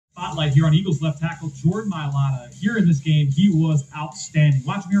spotlight here on Eagles left tackle Jordan Mailata. Here in this game, he was outstanding.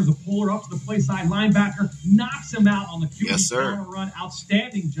 Watch him here as a puller up to the play side linebacker, knocks him out on the QB counter run.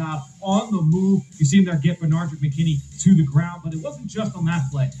 Outstanding job on the move. You see him there get Bernardrick McKinney to the ground, but it wasn't just on that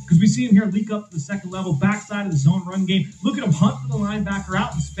play because we see him here leak up to the second level, backside of the zone run game. Look at him hunt for the linebacker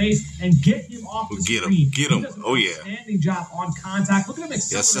out in space and get him off the screen. Get him. Oh, yeah. Outstanding job on contact. Look at him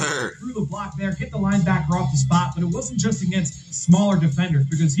accelerate through the block there, get the linebacker off the spot, but it wasn't just against smaller defenders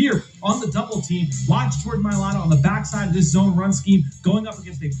because here on the double team, watch Jordan Mailata on the backside of this zone run scheme going up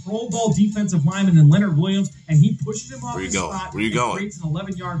against a Pro Bowl defensive lineman in Leonard Williams, and he pushes him off the spot. Where you going? Creates an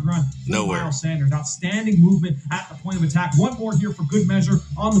 11-yard run. Nowhere. Miles Sanders. Outstanding movement at the point of attack. One more here for good measure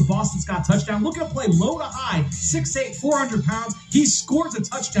on the Boston Scott touchdown. Look at him play low to high, 6'8", 400 pounds. He scores a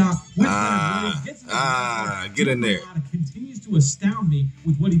touchdown with Leonard Williams. Get in there. Continues to astound me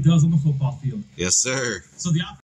with what he does on the football field. Yes, sir. So the